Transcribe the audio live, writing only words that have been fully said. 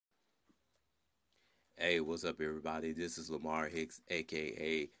Hey, what's up, everybody? This is Lamar Hicks,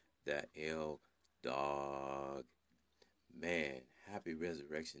 aka the L Dog. Man, happy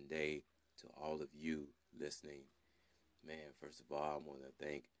Resurrection Day to all of you listening. Man, first of all, I want to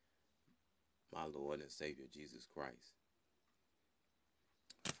thank my Lord and Savior Jesus Christ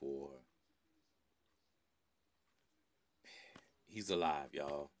for He's alive,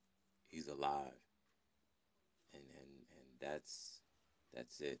 y'all. He's alive, and that's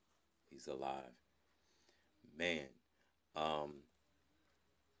it. He's alive, man. Um,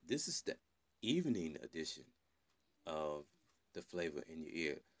 this is the evening edition of the flavor in your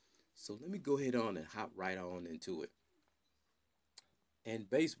ear. So let me go ahead on and hop right on into it. And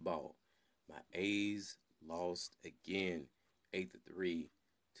baseball, my A's lost again, 8-3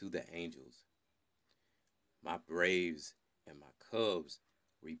 to the Angels. My Braves and my Cubs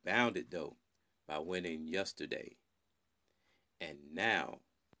rebounded though by winning yesterday. And now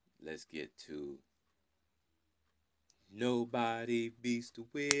let's get to nobody beats the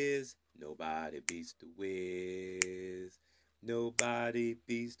Wiz. Nobody beats the Wiz. Nobody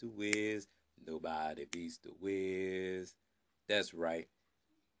beats the Wiz. Nobody beats the Wiz. That's right.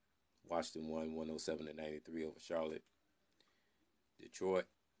 Washington won 107-93 over Charlotte. Detroit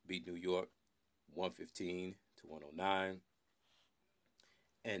beat New York 115-109.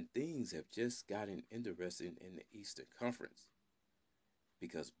 And things have just gotten interesting in the Eastern Conference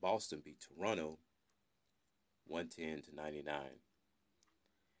because Boston beat Toronto 110-99.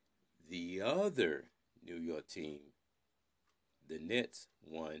 The other New York team, the Nets,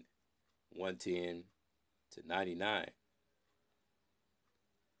 won 110-99.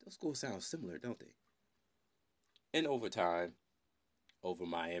 Those scores sound similar, don't they? In overtime over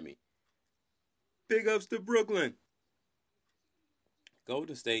Miami. Big ups to Brooklyn.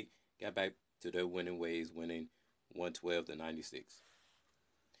 Golden State got back to their winning ways, winning 112-96.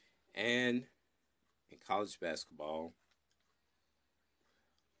 And in college basketball,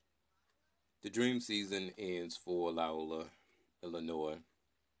 the dream season ends for Loyola, Illinois,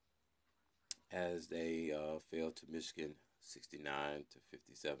 as they fell to Michigan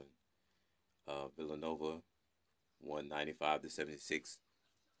 69-57. Villanova won 95-76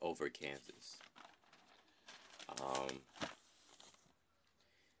 over Kansas.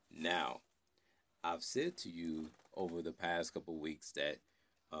 Now, I've said to you over the past couple of weeks that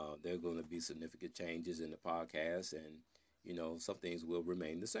there are going to be significant changes in the podcast, and some things will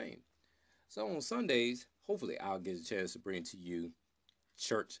remain the same. So on Sundays, hopefully, I'll get a chance to bring to you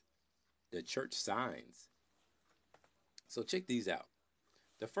the church signs. So check these out.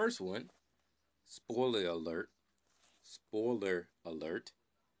 The first one, spoiler alert, spoiler alert,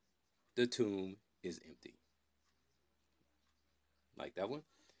 the tomb is empty. Like that one?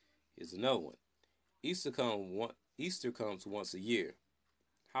 Here's another one. Easter comes once a year.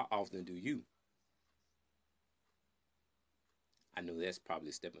 How often do you? I know that's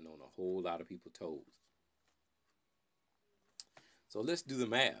probably stepping on a whole lot of people's toes. So let's do the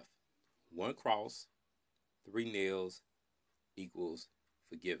math. One cross, three nails equals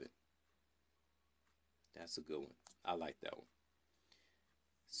forgiven. That's a good one. I like that one.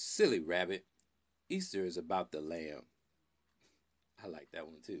 Silly rabbit. Easter is about the lamb. I like that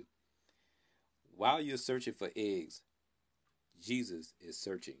one too. While you're searching for eggs, Jesus is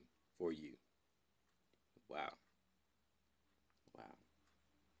searching for you. Wow. Wow.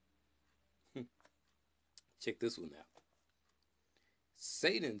 Check this one out.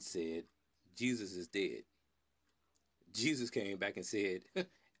 Satan said Jesus is dead. Jesus came back and said,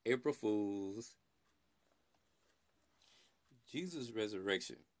 April Fools. Jesus'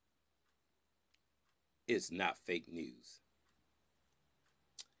 resurrection is not fake news.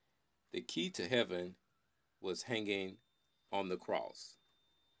 The key to heaven was hanging on the cross.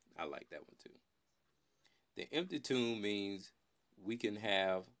 I like that one too. The empty tomb means we can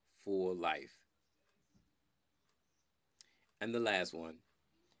have full life. And the last one,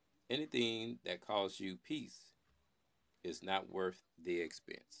 anything that costs you peace is not worth the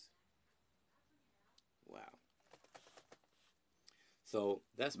expense. Wow. So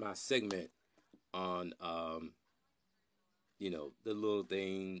that's my segment on, the little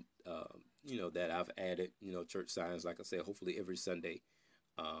thing, that I've added, church signs. Like I said, hopefully every Sunday,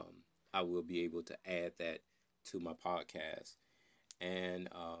 I will be able to add that to my podcast. And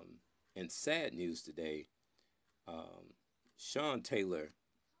in sad news today, Sean Taylor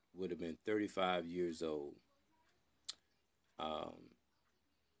would have been 35 years old.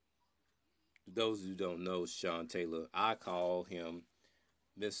 Those who don't know Sean Taylor, I call him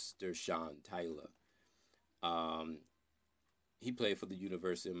Mr. Sean Taylor. He played for the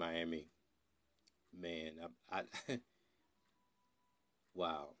University of Miami. Man, I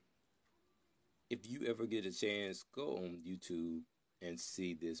wow. if you ever get a chance, go on YouTube and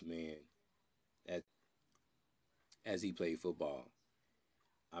see this man as he played football.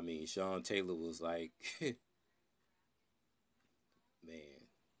 I mean, Sean Taylor was like, man,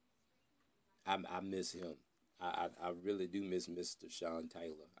 I miss him. I really do miss Mr. Sean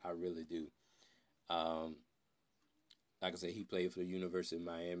Taylor. I really do. Um, like I said, he played for the University of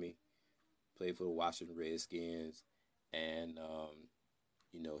Miami, played for the Washington Redskins, and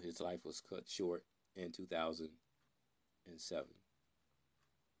his life was cut short in 2007.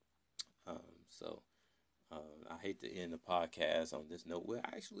 So I hate to end the podcast on this note. Well,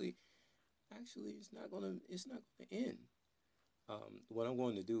 actually, it's not gonna end. What I'm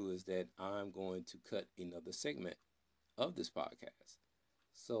going to do is that I'm going to cut another segment of this podcast,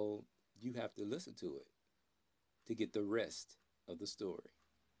 so you have to listen to it to get the rest of the story.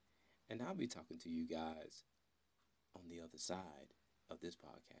 And I'll be talking to you guys on the other side of this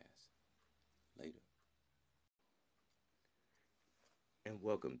podcast later. And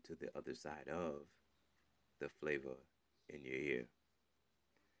welcome to the other side of the flavor in your ear.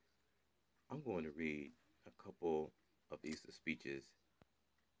 I'm going to read a couple of Easter speeches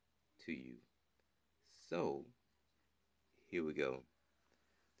to you. So, here we go.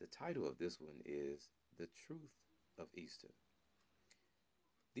 The title of this one is The Truth of Easter.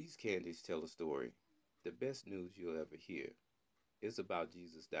 These candies tell a story. The best news you'll ever hear. It's about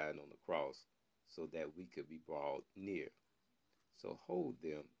Jesus dying on the cross so that we could be brought near. So hold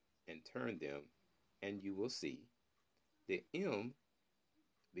them and turn them, and you will see the M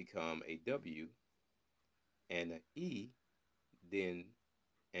become a W and an E, then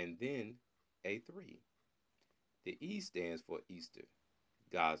a 3. The E stands for Easter,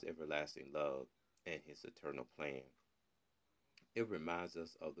 God's everlasting love and his eternal plan. It reminds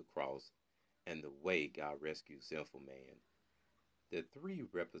us of the cross and the way God rescued sinful man. The 3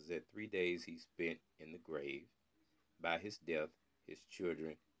 represent 3 days he spent in the grave. By his death, his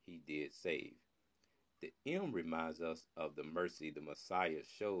children he did save. The M reminds us of the mercy the Messiah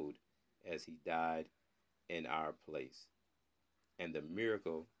showed as he died in our place, and the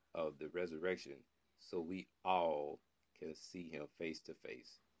miracle of the resurrection so we all can see him face to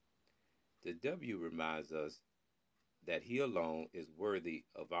face. The W reminds us that he alone is worthy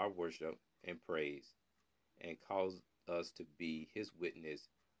of our worship and praise and calls us to be his witness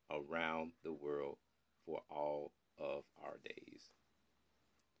around the world for all of our days.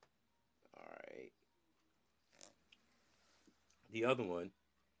 All right. The other one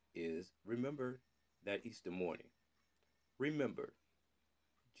is remember that Easter morning. Remember,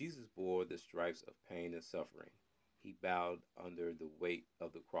 Jesus bore the stripes of pain and suffering. He bowed under the weight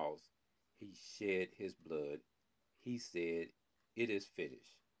of the cross. He shed his blood. He said, "It is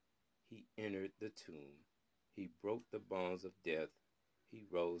finished." He entered the tomb. He broke the bonds of death. He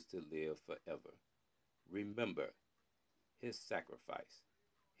rose to live forever. Remember his sacrifice,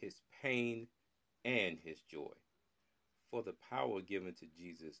 his pain, and his joy. For the power given to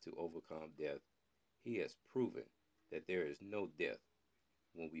Jesus to overcome death, he has proven that there is no death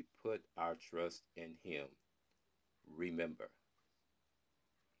when we put our trust in him. Remember.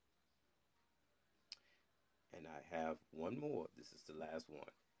 And I have one more. This is the last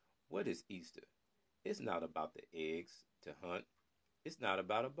one. What is Easter? It's not about the eggs to hunt. It's not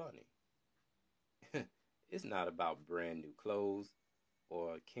about a bunny. It's not about brand new clothes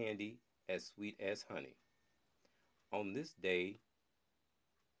or candy as sweet as honey. On this day,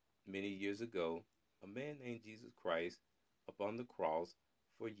 many years ago, a man named Jesus Christ upon the cross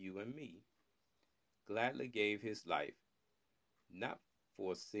for you and me gladly gave his life, not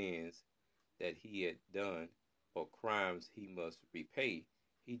for sins that he had done or crimes he must repay.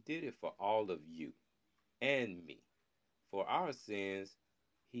 He did it for all of you and me. For our sins,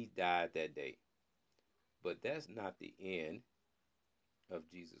 he died that day. But that's not the end of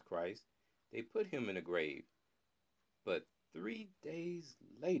Jesus Christ. They put him in a grave. But 3 days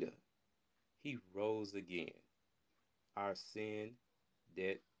later, he rose again. Our sin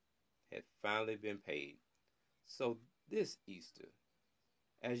debt had finally been paid. So this Easter,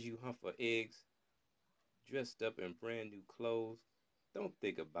 as you hunt for eggs, dressed up in brand new clothes, don't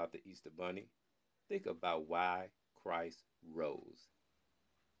think about the Easter bunny. Think about why Christ rose.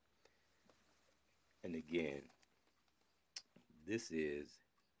 And again, this is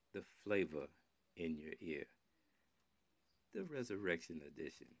the flavor in your ear, the resurrection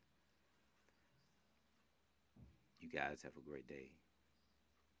edition. You guys have a great day.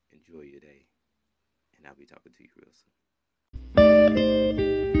 Enjoy your day. And I'll be talking to you real soon.